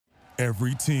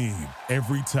Every team,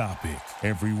 every topic,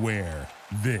 everywhere.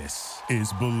 This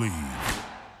is Believe.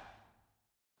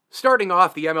 Starting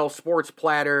off the ML Sports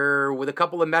Platter with a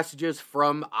couple of messages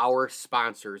from our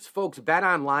sponsors. Folks,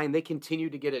 BetOnline, they continue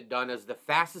to get it done as the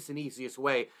fastest and easiest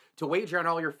way to wager on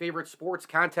all your favorite sports,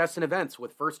 contests, and events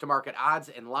with first-to-market odds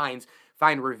and lines.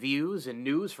 Find reviews and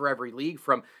news for every league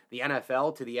from the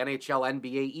NFL to the NHL,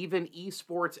 NBA, even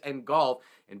esports and golf.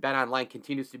 And BetOnline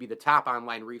continues to be the top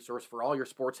online resource for all your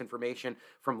sports information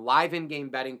from live in-game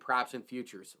betting, props, and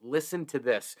futures. Listen to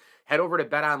this. Head over to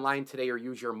BetOnline today or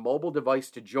use your mobile device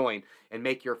to join and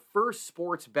make your first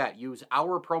sports bet. Use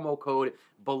our promo code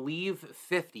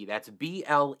BELIEVE50. That's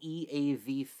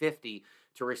BLEAV 50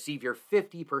 to receive your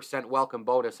 50% welcome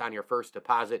bonus on your first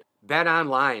deposit.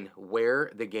 BetOnline, where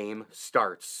the game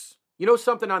starts. You know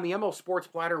something, on the ML Sports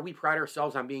Platter, we pride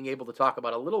ourselves on being able to talk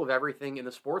about a little of everything in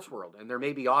the sports world. And there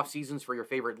may be off seasons for your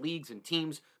favorite leagues and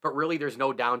teams, but really there's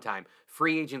no downtime.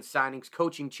 Free agent signings,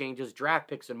 coaching changes, draft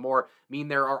picks, and more mean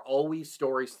there are always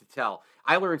stories to tell.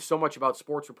 I learned so much about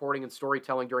sports reporting and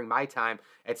storytelling during my time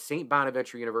at St.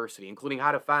 Bonaventure University, including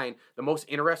how to find the most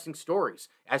interesting stories.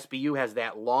 SBU has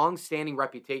that long-standing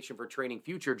reputation for training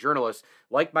future journalists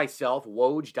like myself,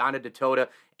 Woj, Donna DeToda,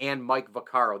 and Mike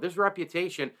Vaccaro. This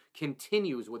reputation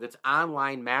continues with its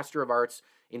online Master of Arts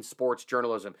in Sports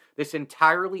Journalism. This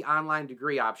entirely online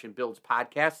degree option builds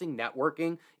podcasting,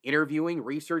 networking, interviewing,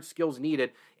 research skills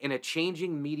needed in a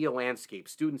changing media landscape.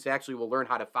 Students actually will learn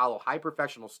how to follow high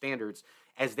professional standards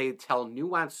as they tell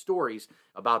nuanced stories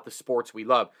about the sports we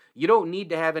love. You don't need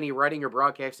to have any writing or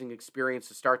broadcasting experience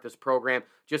to start this program,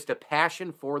 just a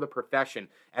passion for the profession.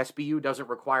 SBU doesn't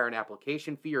require an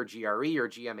application fee or GRE or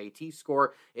GMAT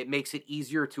score. It makes it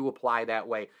easier to apply that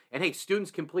way. And hey,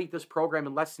 students complete this program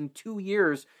in less than 2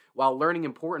 years while learning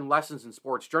important lessons in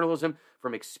sports journalism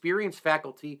from experienced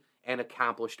faculty and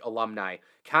accomplished alumni.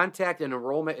 Contact an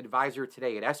enrollment advisor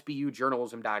today at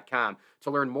sbujournalism.com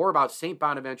to learn more about St.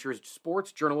 Bonaventure's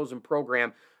sports journalism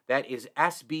program. That is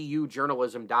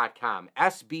sbujournalism.com.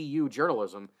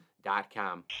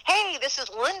 sbujournalism.com. Hey, this is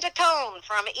Linda Cohn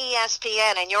from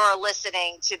ESPN, and you're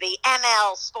listening to the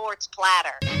ML Sports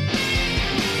Platter.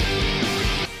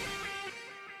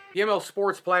 The ML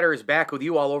Sports Platter is back with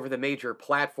you all over the major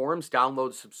platforms.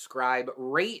 Download, subscribe,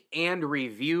 rate, and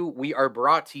review. We are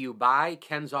brought to you by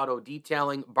Ken's Auto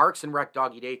Detailing, Barks and Rec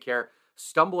Doggy Daycare,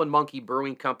 Stumble and Monkey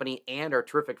Brewing Company, and our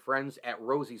terrific friends at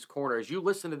Rosie's Corner. As you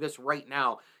listen to this right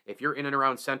now, if you're in and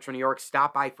around Central New York,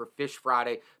 stop by for Fish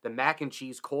Friday. The mac and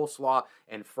cheese, coleslaw,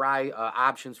 and fry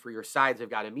options for your sides. They've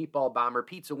got a meatball bomber,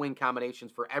 pizza wing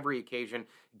combinations for every occasion.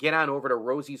 Get on over to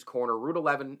Rosie's Corner, Route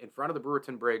 11, in front of the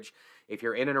Brewerton Bridge. If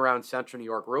you're in and around Central New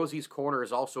York, Rosie's Corner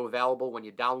is also available when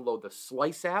you download the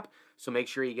Slice app, so make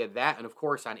sure you get that. And, of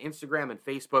course, on Instagram and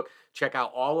Facebook, check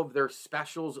out all of their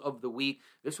specials of the week.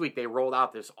 This week they rolled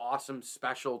out this awesome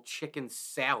special chicken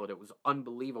salad. It was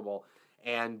unbelievable.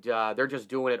 And they're just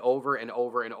doing it over and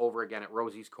over and over again at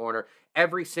Rosie's Corner.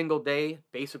 Every single day,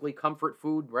 basically comfort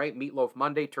food, right? Meatloaf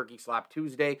Monday, Turkey Slop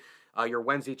Tuesday, your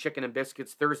Wednesday chicken and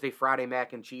biscuits, Thursday, Friday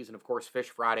mac and cheese, and, of course, Fish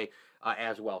Friday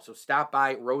as well. So stop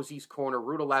by Rosie's Corner,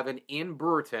 Route 11 in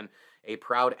Brewerton, a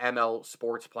proud ML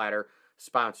Sports Platter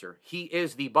sponsor. He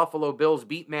is the Buffalo Bills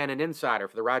beat man and insider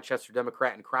for the Rochester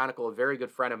Democrat and Chronicle, a very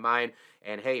good friend of mine.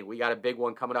 And hey, we got a big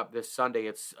one coming up this Sunday.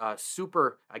 It's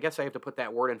super, I guess I have to put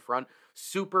that word in front,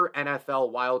 Super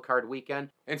NFL Wildcard Weekend.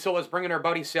 And so let's bring in our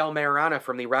buddy Sal Marana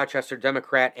from the Rochester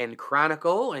Democrat and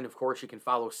Chronicle. And of course, you can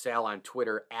follow Sal on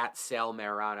Twitter at Sal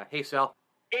Marana. Hey, Sal.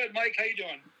 Good, Mike. How you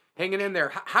doing? Hanging in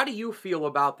there. How do you feel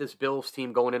about this Bills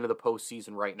team going into the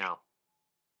postseason right now?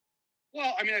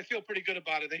 Well, I mean, I feel pretty good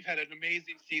about it. They've had an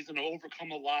amazing season,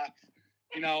 overcome a lot.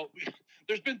 You know,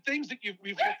 there's been things that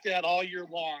we've looked at all year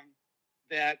long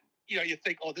that, you know, you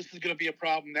think, oh, this is going to be a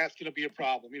problem, that's going to be a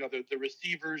problem. You know, the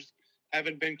receivers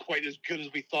haven't been quite as good as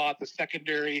we thought, the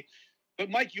secondary. But,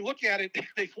 Mike, you look at it,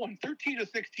 they've won 13 of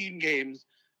 16 games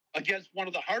against one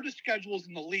of the hardest schedules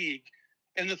in the league,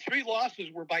 and the 3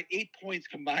 losses were by 8 points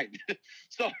combined.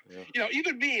 So, you know,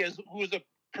 even me, who is a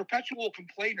perpetual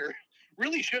complainer,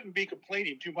 really shouldn't be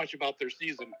complaining too much about their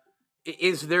season.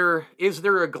 Is there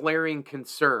a glaring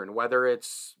concern, whether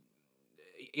it's,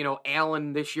 you know,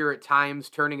 Allen this year at times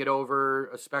turning it over,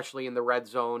 especially in the red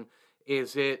zone?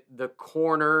 Is it the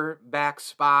cornerback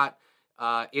spot?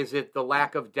 Is it the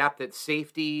lack of depth at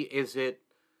safety? Is it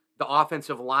the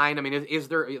offensive line? I mean, is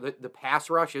there the pass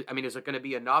rush? I mean, is it going to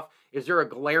be enough? Is there a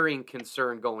glaring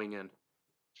concern going in?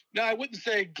 No, I wouldn't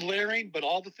say glaring, but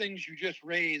all the things you just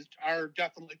raised are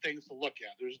definitely things to look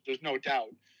at. There's no doubt.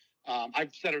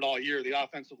 I've said it all year. The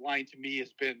offensive line to me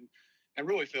has been, and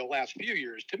really for the last few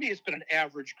years, to me it's been an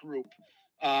average group.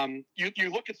 You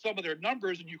look at some of their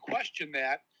numbers and you question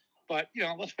that, but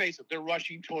let's face it, their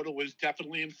rushing total was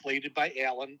definitely inflated by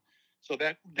Allen, so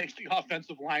that makes the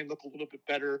offensive line look a little bit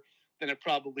better than it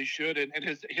probably should, and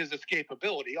his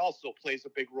escapability also plays a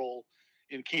big role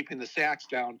in keeping the sacks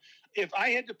down. If I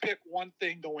had to pick one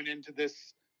thing going into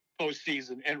this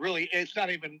postseason, and really it's not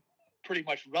even pretty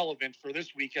much relevant for this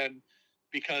weekend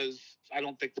because I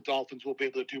don't think the Dolphins will be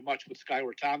able to do much with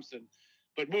Skylar Thompson.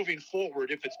 But moving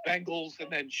forward, if it's Bengals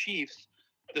and then Chiefs,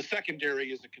 the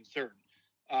secondary is a concern.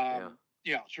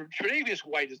 Tre'Davious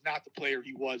White is not the player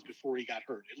he was before he got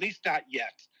hurt, at least not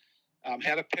yet.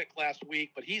 Had a pick last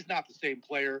week, but he's not the same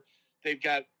player. They've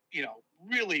got,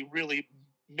 really, really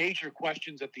major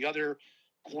questions at the other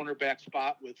cornerback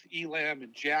spot with Elam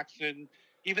and Jackson.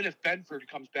 Even if Benford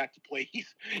comes back to play,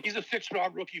 he's a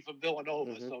 6th-round rookie from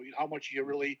Villanova. Mm-hmm. So how much are you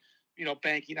really,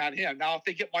 banking on him? Now, if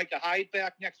they get Micah Hyde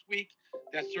back next week,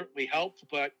 that certainly helps.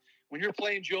 But when you're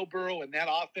playing Joe Burrow and that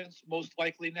offense, most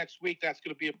likely next week, that's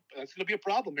going to be a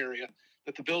problem area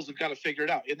that the Bills have got to figure it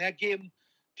out. In that game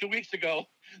 2 weeks ago,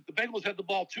 the Bengals had the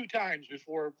ball 2 times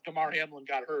before Damar Hamlin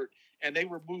got hurt, and they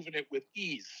were moving it with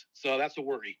ease. So that's a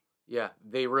worry. Yeah,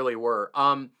 they really were.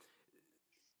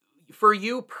 For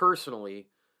you personally,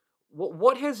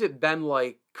 what has it been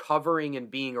like covering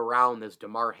and being around this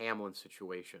Damar Hamlin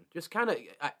situation? Just kind of,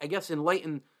 I guess,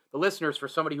 enlighten the listeners for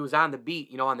somebody who's on the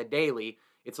beat, on the daily.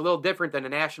 It's a little different than a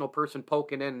national person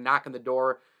poking in and knocking the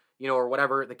door, or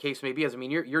whatever the case may be. I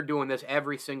mean, you're doing this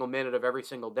every single minute of every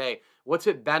single day. What's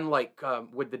it been like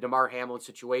with the Damar Hamlin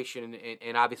situation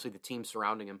and obviously the team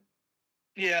surrounding him?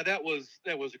 Yeah, that was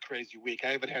a crazy week.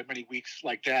 I haven't had many weeks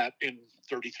like that in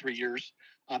 33 years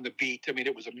on the beat. I mean,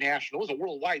 it was a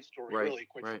worldwide story, right, really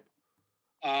quick. Right.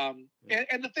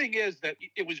 And the thing is that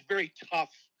it was very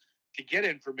tough to get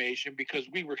information because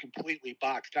we were completely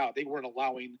boxed out. They weren't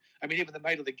allowing, even the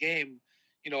night of the game,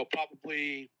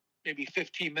 probably maybe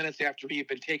 15 minutes after he had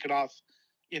been taken off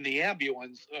in the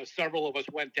ambulance, several of us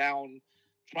went down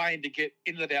trying to get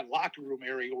into that locker room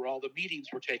area where all the meetings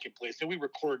were taking place. And we were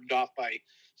cordoned off by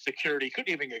security,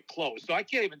 couldn't even get close. So I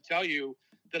can't even tell you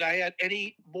that I had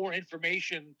any more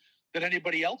information than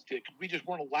anybody else did because we just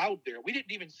weren't allowed there. We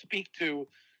didn't even speak to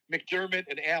McDermott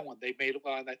and Allen. They made,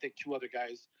 and I think 2 other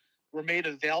guys were made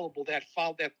available that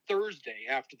Thursday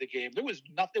after the game. There was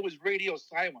radio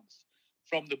silence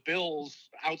from the Bills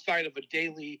outside of a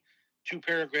daily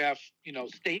 2-paragraph,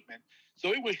 statement.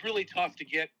 So it was really tough to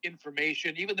get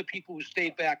information. Even the people who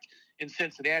stayed back in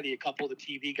Cincinnati, a couple of the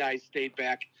TV guys stayed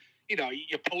back. You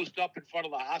post up in front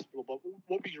of the hospital, but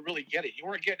what were you really getting? You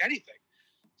weren't getting anything.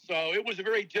 So it was a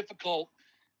very difficult,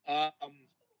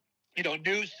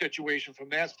 news situation from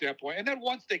that standpoint. And then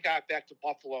once they got back to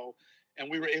Buffalo and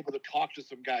we were able to talk to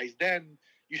some guys, then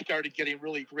you started getting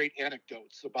really great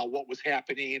anecdotes about what was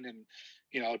happening. And,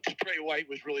 Trey White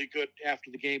was really good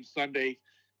after the game Sunday.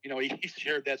 He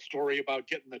shared that story about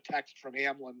getting the text from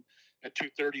Hamlin at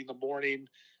 2:30 in the morning.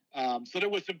 So there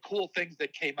was some cool things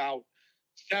that came out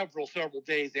several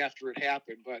days after it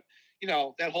happened. But,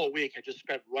 that whole week I just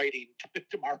spent writing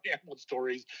Damar Hamlin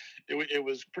stories. It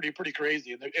was pretty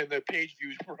crazy. And the page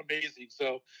views were amazing.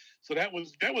 So that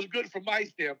was good from my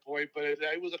standpoint, but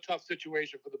it was a tough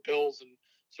situation for the Bills and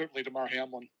certainly Damar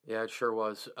Hamlin. Yeah, it sure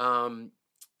was.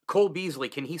 Cole Beasley,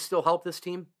 can he still help this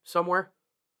team somewhere?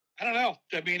 I don't know.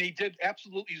 He did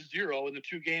absolutely 0 in the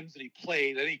 2 games that he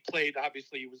played. And he played,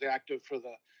 obviously, he was active for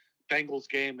the Bengals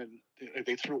game, and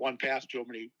they threw one pass to him,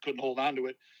 and he couldn't hold on to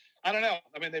it. I don't know.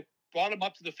 They brought him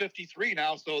up to the 53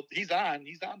 now, so he's on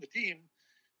the team.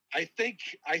 I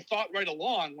thought right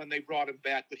along when they brought him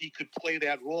back that he could play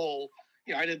that role.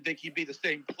 I didn't think he'd be the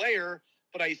same player,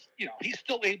 but he's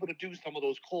still able to do some of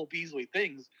those Cole Beasley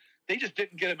things. They just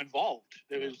didn't get him involved.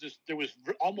 There was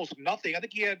almost nothing. I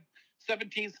think he had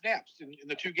 17 snaps in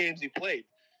the 2 games he played.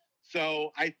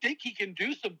 So I think he can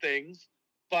do some things,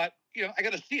 but I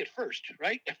got to see it first,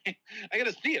 right? I got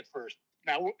to see it first.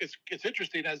 Now it's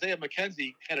interesting. Isaiah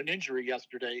McKenzie had an injury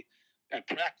yesterday at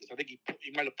practice. I think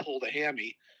he might have pulled a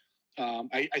hammy.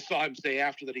 I saw him say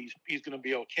after that he's going to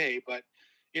be okay, but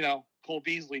Cole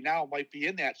Beasley now might be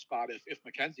in that spot if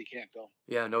McKenzie can't go.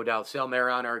 Yeah, no doubt. Sal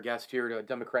Maron, our guest here, a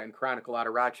Democrat and Chronicle out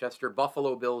of Rochester,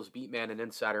 Buffalo Bills beatman and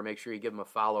insider. Make sure you give him a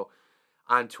follow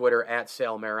on Twitter at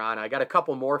Sal Maron. I got a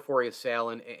couple more for you, Sal,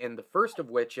 and the first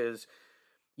of which is,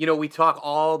 we talk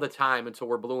all the time until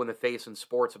we're blue in the face in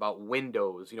sports about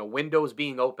windows, windows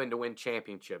being open to win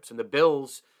championships. And the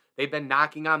Bills, they've been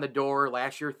knocking on the door.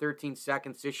 Last year, 13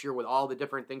 seconds. This year, with all the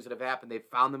different things that have happened, they've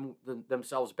found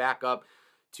themselves back up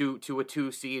to a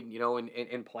 2 seed,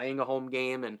 and playing a home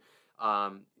game and,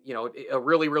 a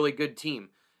really, really good team.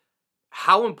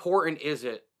 How important is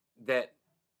it that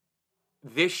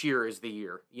this year is the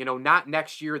year, not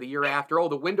next year, the year after. Oh,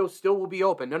 the window still will be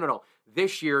open. No.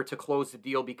 This year to close the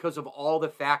deal because of all the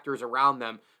factors around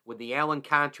them with the Allen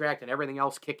contract and everything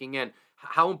else kicking in.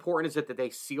 How important is it that they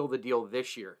seal the deal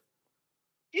this year?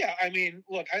 Yeah, I mean,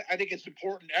 look, I think it's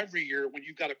important every year when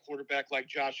you've got a quarterback like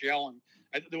Josh Allen.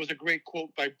 There was a great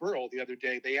quote by Burrow the other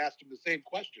day. They asked him the same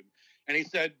question, and he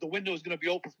said, the window is going to be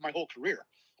open for my whole career.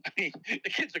 I mean, the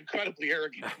kid's incredibly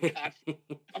arrogant and confident.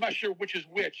 I'm not sure which is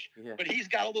which, but he's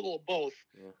got a little of both.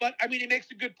 Yeah. But, I mean, he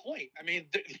makes a good point. I mean,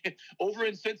 over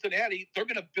in Cincinnati, they're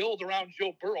going to build around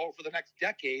Joe Burrow for the next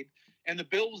decade, and the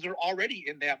Bills are already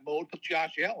in that mode with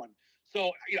Josh Allen.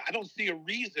 So, I don't see a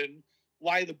reason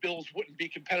why the Bills wouldn't be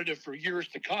competitive for years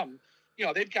to come.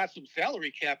 They've got some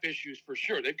salary cap issues for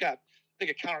sure. They've got, I think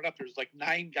it counted up, there's like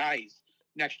 9 guys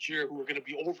next year who are going to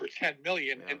be over 10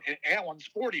 million, and Allen's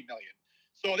 40 million.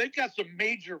 So they've got some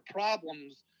major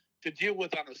problems to deal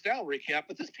with on the salary cap.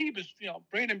 But this team is,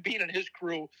 Brandon Beane and his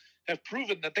crew have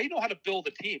proven that they know how to build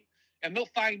a team, and they'll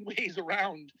find ways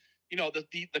around,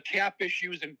 the cap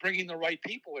issues and bringing the right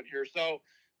people in here. So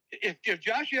if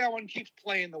Josh Allen keeps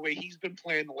playing the way he's been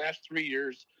playing the last 3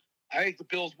 years, I think the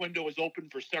Bills' window is open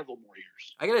for several more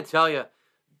years. I got to tell you,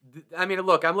 I mean,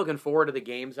 look, I'm looking forward to the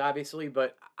games, obviously,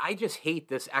 but I just hate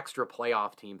this extra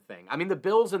playoff team thing. I mean, the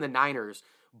Bills and the Niners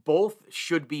both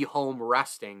should be home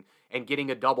resting and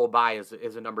getting a double bye as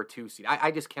a number 2 seed.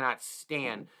 I just cannot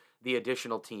stand the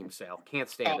additional team sale. Can't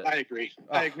stand it. I agree.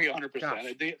 I agree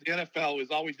 100%. The NFL is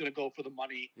always going to go for the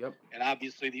money. Yep. And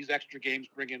obviously these extra games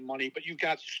bring in money, but you've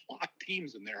got schlock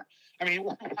teams in there. I mean,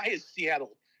 why is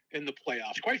Seattle in the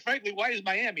playoffs? Quite frankly, why is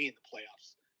Miami in the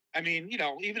playoffs? I mean,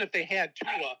 even if they had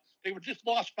Tua, they would just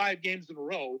lost 5 games in a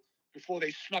row before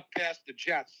they snuck past the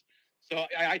Jets. So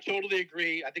I totally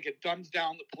agree. I think it dumbs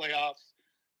down the playoffs.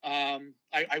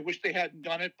 I wish they hadn't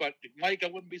done it, but Mike, I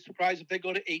wouldn't be surprised if they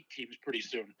go to 8 teams pretty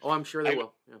soon. Oh, I'm sure they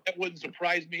will. Yeah. That wouldn't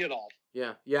surprise me at all.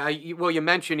 Yeah. Well, you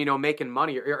mentioned, making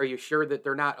money. Are you sure that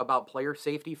they're not about player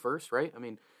safety first, right? I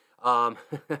mean,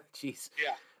 jeez.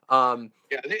 Yeah.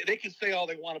 They can say all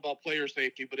they want about player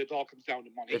safety, but it all comes down to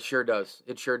money. It sure does.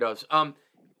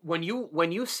 When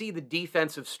you see the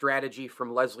defensive strategy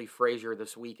from Leslie Frazier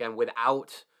this weekend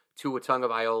without Tua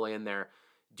Tagovailoa in there,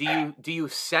 do you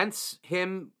sense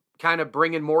him kind of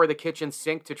bringing more of the kitchen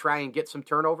sink to try and get some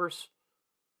turnovers?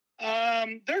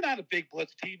 They're not a big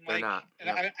blitz team, Mike. They're not. And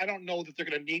I don't know that they're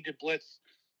going to need to blitz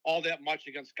all that much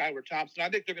against Skylar Thompson. I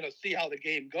think they're going to see how the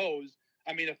game goes.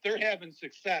 I mean, if they're having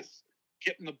success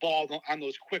getting the ball on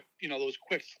those quick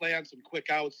slants and quick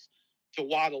outs to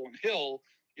Waddle and Hill,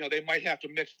 they might have to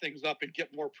mix things up and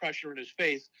get more pressure in his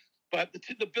face. But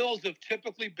the Bills have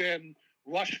typically been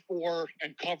rush for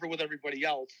and cover with everybody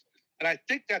else. And I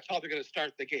think that's how they're going to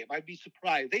start the game. I'd be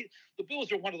surprised. The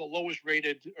Bills are one of the lowest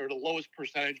rated or the lowest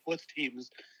percentage blitz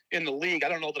teams in the league. I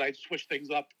don't know that I'd switch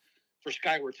things up for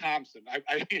Skylar Thompson.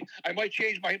 I might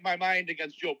change my mind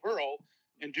against Joe Burrow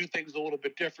and do things a little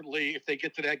bit differently if they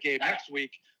get to that game next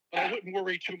week. But I wouldn't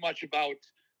worry too much about,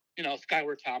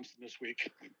 Skylar Thompson this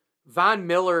week. Von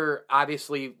Miller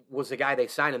obviously was the guy they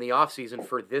signed in the offseason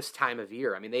for this time of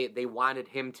year. I mean, they wanted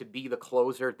him to be the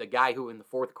closer, the guy who in the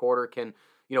fourth quarter can,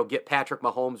 get Patrick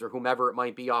Mahomes or whomever it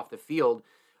might be off the field.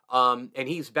 And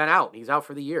he's been out. He's out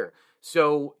for the year.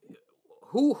 So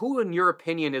who in your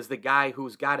opinion is the guy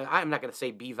who's got to, I'm not going to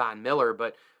say be Von Miller,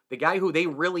 but the guy who they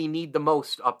really need the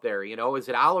most up there? Is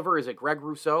it Oliver? Is it Greg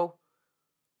Rousseau?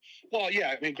 Well,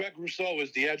 yeah. I mean, Greg Rousseau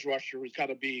is the edge rusher who's got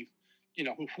to be,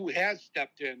 who has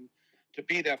stepped in to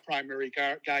be that primary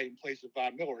guy in place of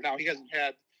Von Miller. Now, he hasn't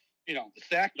had, the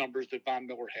sack numbers that Von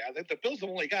Miller had. The Bills have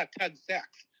only got 10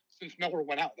 sacks since Miller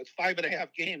went out. That's 5.5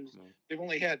 games. Mm-hmm. They've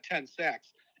only had 10 sacks.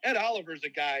 Ed Oliver's a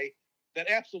guy that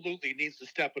absolutely needs to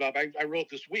step it up. I wrote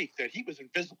this week that he was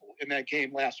invisible in that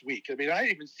game last week. I mean, I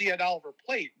didn't even see Ed Oliver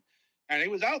play. And he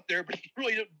was out there, but he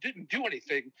really didn't do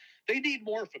anything. They need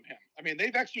more from him. I mean,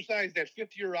 they've exercised that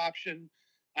 5th-year option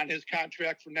on his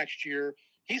contract for next year.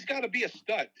 He's got to be a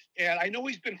stud. And I know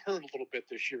he's been hurt a little bit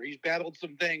this year. He's battled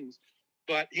some things,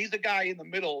 but he's a guy in the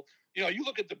middle. You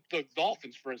look at the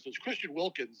Dolphins, for instance, Christian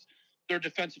Wilkins, their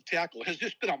defensive tackle, has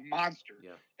just been a monster.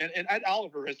 Yeah. And Ed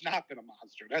Oliver has not been a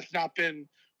monster. That's not been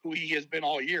who he has been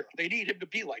all year. They need him to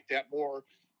be like that more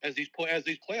as these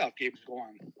playoff games go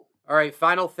on. All right,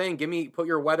 final thing. Put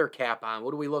your weather cap on.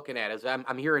 What are we looking at?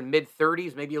 I'm hearing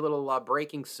mid-30s, maybe a little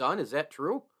breaking sun. Is that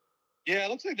true? Yeah,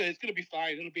 it looks like it's going to be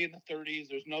fine. It'll be in the 30s.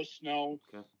 There's no snow.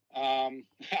 Okay.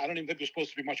 I don't even think there's supposed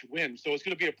to be much wind. So it's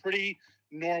going to be a pretty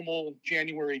normal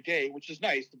January day, which is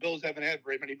nice. The Bills haven't had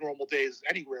very many normal days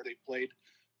anywhere they've played.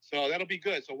 So that'll be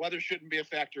good. So weather shouldn't be a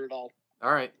factor at all.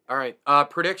 All right.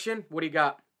 Prediction? What do you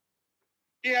got?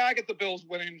 Yeah, I get the Bills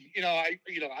winning.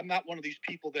 I'm not one of these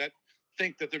people that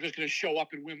think that they're just going to show up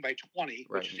and win by 20,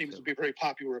 Right, which me seems too. to be a very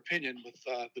popular opinion with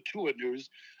the Tua news.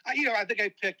 I think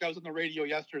I was on the radio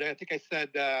yesterday. I think I said,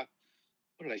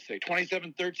 what did I say,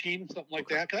 27-13, something like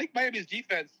that. 'Cause I think Miami's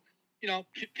defense,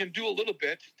 can do a little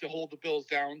bit to hold the Bills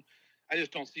down. I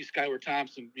just don't see Skylar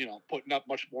Thompson, putting up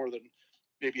much more than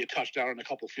maybe a touchdown and a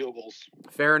couple field goals.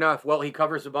 Fair enough. Well, he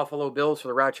covers the Buffalo Bills for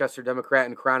the Rochester Democrat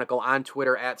and Chronicle on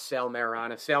Twitter at Sal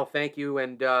Marana. Sal, thank you,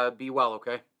 and be well,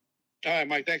 okay? All right,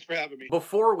 Mike, thanks for having me.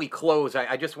 Before we close,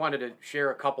 I just wanted to share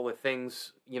a couple of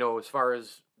things, as far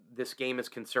as this game is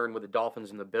concerned with the Dolphins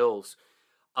and the Bills.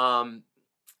 All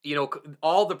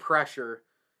the pressure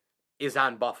is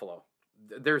on Buffalo.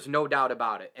 There's no doubt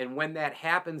about it. And when that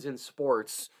happens in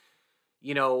sports,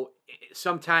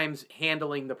 sometimes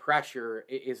handling the pressure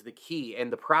is the key.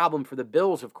 And the problem for the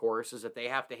Bills, of course, is that they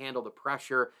have to handle the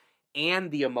pressure and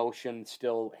the emotion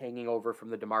still hanging over from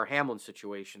the Damar Hamlin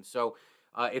situation. So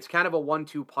it's kind of a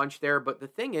 1-2 punch there. But the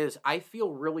thing is, I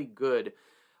feel really good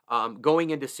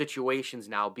going into situations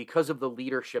now because of the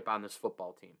leadership on this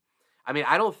football team. I mean,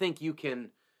 I don't think you can,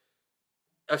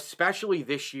 especially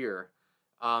this year,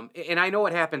 and I know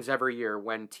it happens every year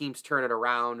when teams turn it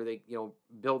around, they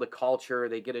build a culture,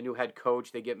 they get a new head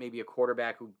coach, they get maybe a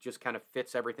quarterback who just kind of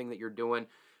fits everything that you're doing.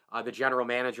 The general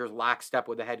manager's lockstep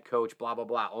with the head coach, blah, blah,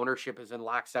 blah. Ownership is in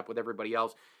lockstep with everybody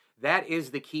else. That is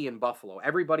the key in Buffalo.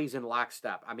 Everybody's in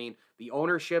lockstep. I mean, the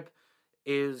ownership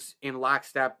is in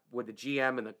lockstep with the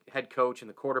GM and the head coach and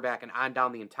the quarterback and on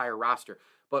down the entire roster.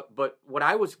 But what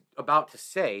I was about to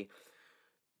say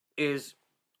is,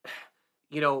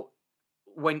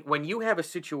 when you have a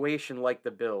situation like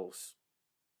the Bills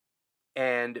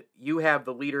and you have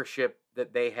the leadership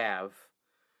that they have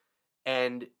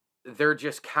and they're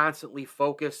just constantly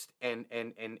focused and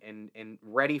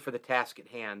ready for the task at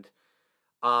hand,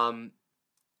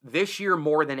 this year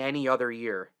more than any other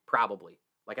year, probably.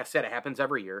 Like I said, it happens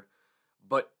every year,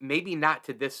 but maybe not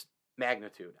to this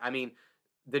magnitude. I mean,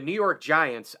 the New York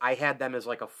Giants, I had them as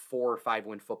like a 4 or 5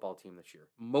 win football team this year.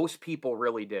 Most people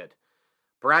really did.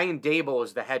 Brian Daboll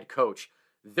is the head coach.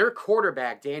 Their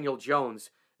quarterback, Daniel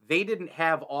Jones, they didn't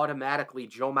have automatically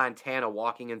Joe Montana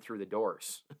walking in through the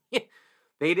doors.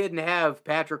 They didn't have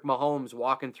Patrick Mahomes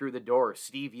walking through the doors,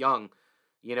 Steve Young.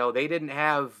 They didn't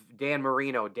have Dan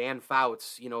Marino, Dan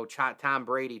Fouts, Tom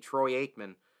Brady, Troy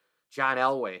Aikman, John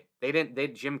Elway. They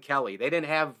Jim Kelly. They didn't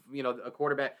have, a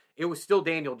quarterback. It was still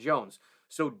Daniel Jones.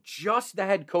 So just the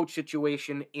head coach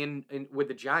situation in with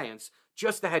the Giants,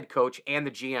 just the head coach and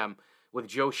the GM with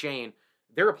Joe Shane,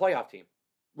 they're a playoff team.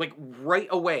 Like right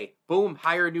away, boom,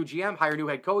 hire a new GM, hire a new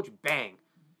head coach, bang,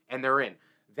 and they're in.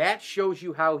 That shows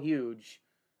you how huge,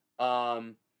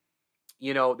 that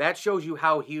shows you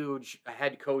how huge a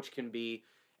head coach can be.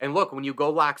 And look, when you go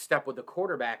lockstep with the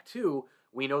quarterback too,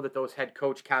 we know that those head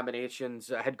coach combinations,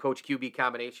 head coach QB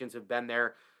combinations have been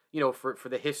there, for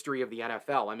the history of the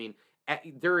NFL. I mean,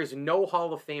 there is no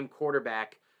Hall of Fame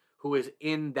quarterback who is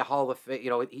in the Hall of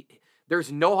Fame,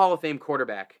 there's no Hall of Fame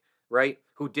quarterback, right,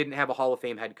 who didn't have a Hall of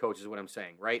Fame head coach is what I'm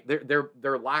saying, right?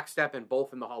 They're lockstep and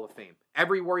both in the Hall of Fame.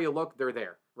 Everywhere you look, they're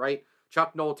there, right?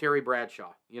 Chuck Noll, Terry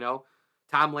Bradshaw,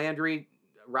 Tom Landry,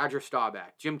 Roger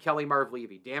Staubach, Jim Kelly, Marv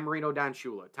Levy, Dan Marino, Don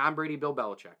Shula, Tom Brady, Bill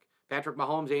Belichick, Patrick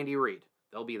Mahomes, Andy Reid.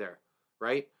 They'll be there,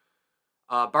 right?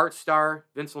 Bart Starr,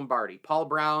 Vince Lombardi, Paul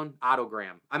Brown, Otto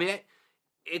Graham. I mean,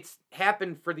 it's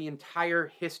happened for the entire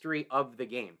history of the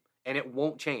game, and it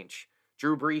won't change.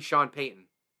 Drew Brees, Sean Payton,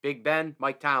 Big Ben,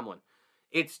 Mike Tomlin.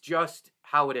 It's just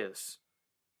how it is.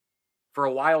 For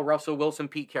a while, Russell Wilson,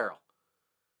 Pete Carroll.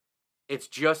 It's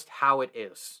just how it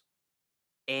is.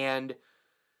 And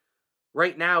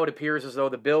right now, it appears as though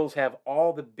the Bills have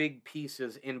all the big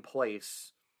pieces in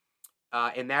place.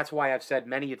 And that's why I've said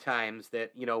many times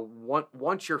that,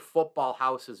 once your football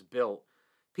house is built,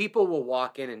 people will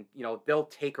walk in and, they'll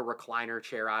take a recliner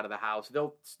chair out of the house.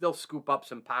 They'll scoop up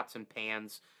some pots and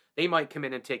pans. They might come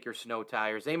in and take your snow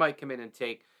tires. They might come in and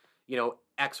take,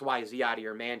 XYZ out of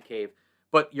your man cave.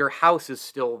 But your house is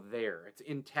still there. It's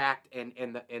intact, and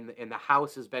the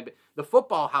house has been, the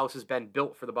football house has been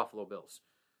built for the Buffalo Bills.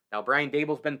 Now, Brian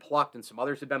Daboll's been plucked, and some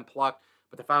others have been plucked,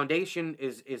 but the foundation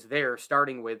is there,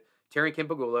 starting with Terry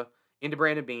Kimpagula, into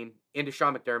Brandon Beane, into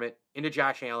Sean McDermott, into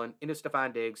Josh Allen, into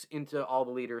Stephon Diggs, into all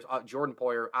the leaders, Jordan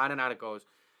Poyer, on and on it goes.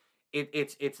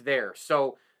 It's there.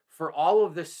 So for all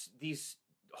of these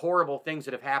horrible things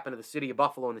that have happened to the city of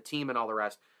Buffalo and the team and all the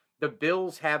rest, the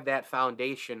Bills have that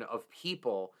foundation of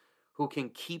people who can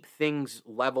keep things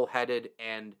level-headed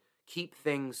and keep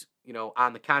things,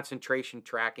 on the concentration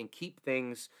track and keep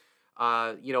things,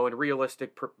 in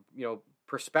realistic,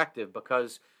 perspective,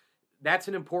 because that's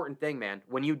an important thing, man.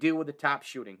 When you deal with the top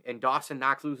shooting, and Dawson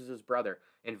Knox loses his brother,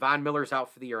 and Von Miller's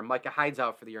out for the year, and Micah Hyde's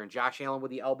out for the year, and Josh Allen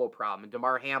with the elbow problem, and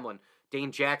DeMar Hamlin,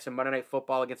 Dane Jackson, Monday Night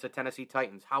Football against the Tennessee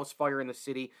Titans, house fire in the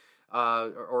city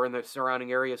or in the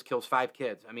surrounding areas kills 5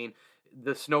 kids. I mean,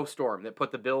 the snowstorm that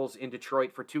put the Bills in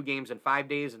Detroit for 2 games in 5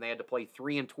 days, and they had to play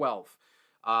 3 and 12.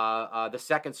 The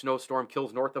second snowstorm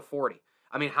kills north of 40.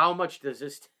 I mean, how much does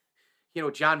this,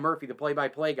 John Murphy, the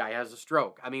play-by-play guy, has a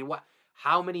stroke. I mean,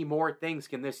 how many more things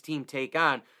can this team take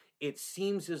on? It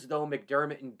seems as though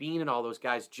McDermott and Bean and all those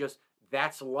guys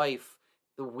that's life.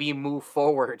 We move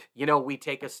forward. We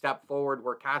take a step forward.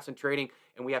 We're concentrating,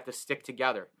 and we have to stick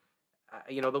together.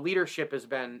 The leadership has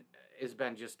been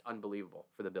just unbelievable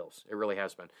for the Bills. It really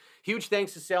has been. Huge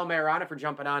thanks to Sal Mayorana for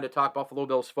jumping on to talk Buffalo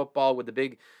Bills football with the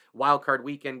big wild card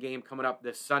weekend game coming up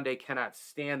this Sunday. Cannot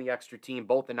stand the extra team.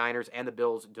 Both the Niners and the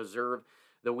Bills deserve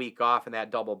the week off and that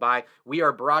double bye. We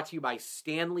are brought to you by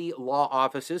Stanley Law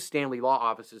Offices. Stanley Law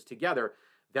Offices, together,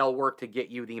 they'll work to get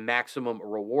you the maximum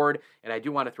reward. And I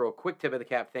do want to throw a quick tip of the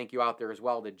cap thank you out there as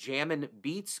well to Jammin'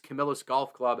 Beats, Camillus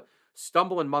Golf Club,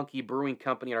 Stumble and Monkey Brewing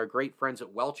Company, and our great friends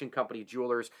at Welch & Company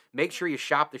Jewelers. Make sure you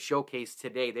shop the showcase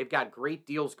today. They've got great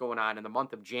deals going on in the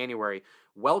month of January.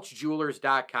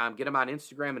 WelchJewelers.com. Get them on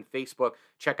Instagram and Facebook.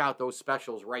 Check out those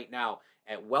specials right now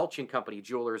at Welch & Company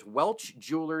Jewelers.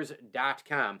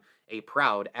 WelchJewelers.com, a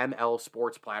proud ML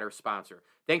Sports Platter sponsor.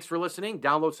 Thanks for listening.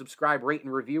 Download, subscribe, rate,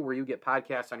 and review where you get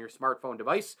podcasts on your smartphone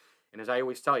device. And as I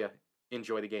always tell you,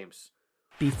 enjoy the games.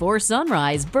 Before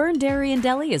sunrise, Byrne Dairy and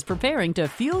Deli is preparing to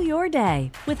fuel your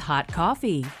day with hot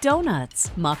coffee,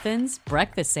 donuts, muffins,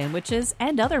 breakfast sandwiches,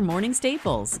 and other morning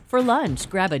staples. For lunch,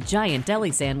 grab a giant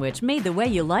deli sandwich made the way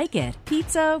you like it,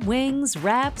 pizza, wings,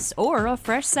 wraps, or a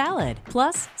fresh salad.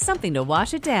 Plus, something to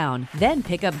wash it down. Then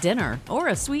pick up dinner or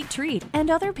a sweet treat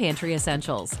and other pantry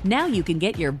essentials. Now you can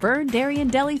get your Byrne Dairy and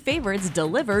Deli favorites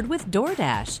delivered with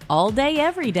DoorDash. All day,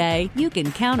 every day, you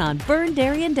can count on Byrne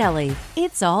Dairy and Deli.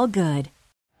 It's all good.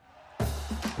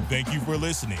 Thank you for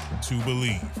listening to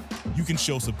Believe. You can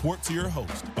show support to your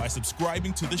host by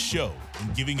subscribing to the show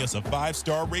and giving us a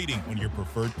 5-star rating on your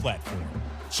preferred platform.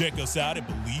 Check us out at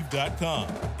Believe.com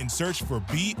and search for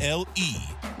BLEAV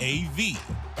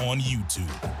on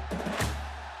YouTube.